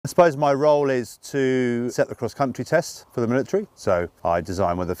suppose my role is to set the cross-country test for the military. So I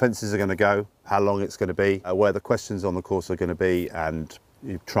design where the fences are going to go, how long it's going to be, where the questions on the course are going to be, and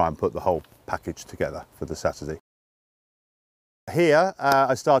you try and put the whole package together for the Saturday. Here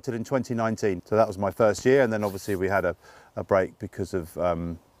I started in 2019, so that was my first year, and then obviously we had a break because of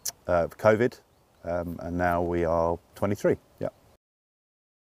COVID, and now we are 23. Yeah.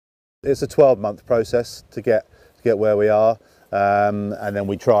 It's a 12-month process to get where we are, and then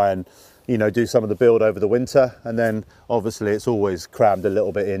we try and do some of the build over the winter, and then obviously it's always crammed a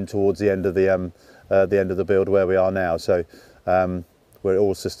little bit in towards the end of the build where we are now. So we're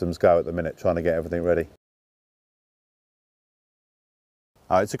all systems go at the minute, trying to get everything ready.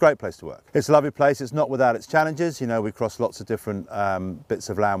 It's a great place to work. It's a lovely place. It's not without its challenges. We cross lots of different bits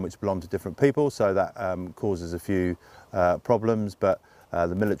of land which belong to different people, so that causes a few problems. But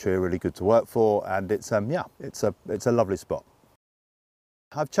the military are really good to work for, and it's a lovely spot.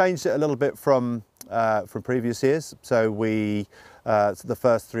 I've changed it a little bit from previous years. So the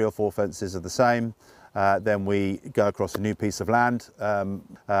first 3 or 4 fences are the same. Then we go across a new piece of land,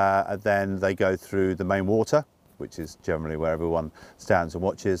 and then they go through the main water, which is generally where everyone stands and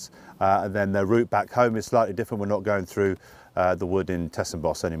watches. And then the route back home is slightly different. We're not going through the wood in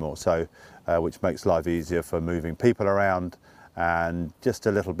Tessenbos anymore, so which makes life easier for moving people around and just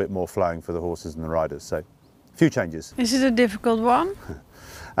a little bit more flowing for the horses and the riders. So a few changes. Is it a difficult one?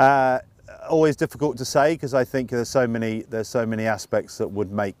 Always difficult to say, because I think there's so many aspects that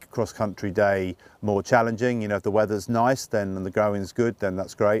would make cross-country day more challenging. If the weather's nice, then and the going's good, then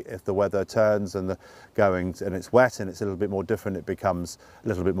that's great. If the weather turns and the going and it's wet and it's a little bit more different, it becomes a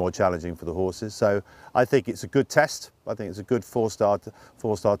little bit more challenging for the horses. So I think it's a good test. I think it's a good four-star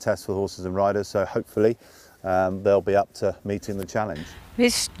test for the horses and riders. So hopefully they'll be up to meeting the challenge.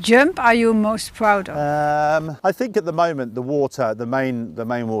 Which jump are you most proud of? I think at the moment the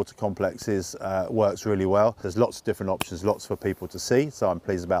main water complex works really well. There's lots of different options, lots for people to see, so I'm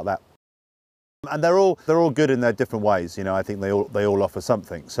pleased about that. And they're all good in their different ways. I think they all offer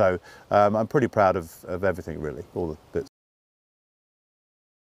something. So I'm pretty proud of everything, really, all the bits.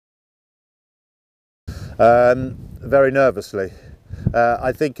 Very nervously.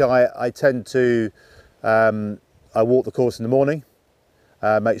 I think I tend to I walk the course in the morning.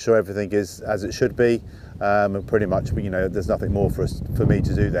 Make sure everything is as it should be, and pretty much there's nothing more for me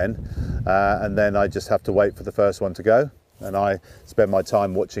to do then, and then I just have to wait for the first one to go, and I spend my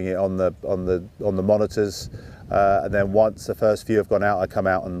time watching it on the monitors, and then once the first few have gone out, I come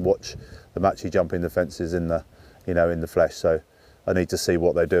out and watch them actually jumping the fences in the flesh. So I need to see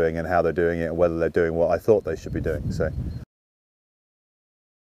what they're doing and how they're doing it and whether they're doing what I thought they should be doing. So.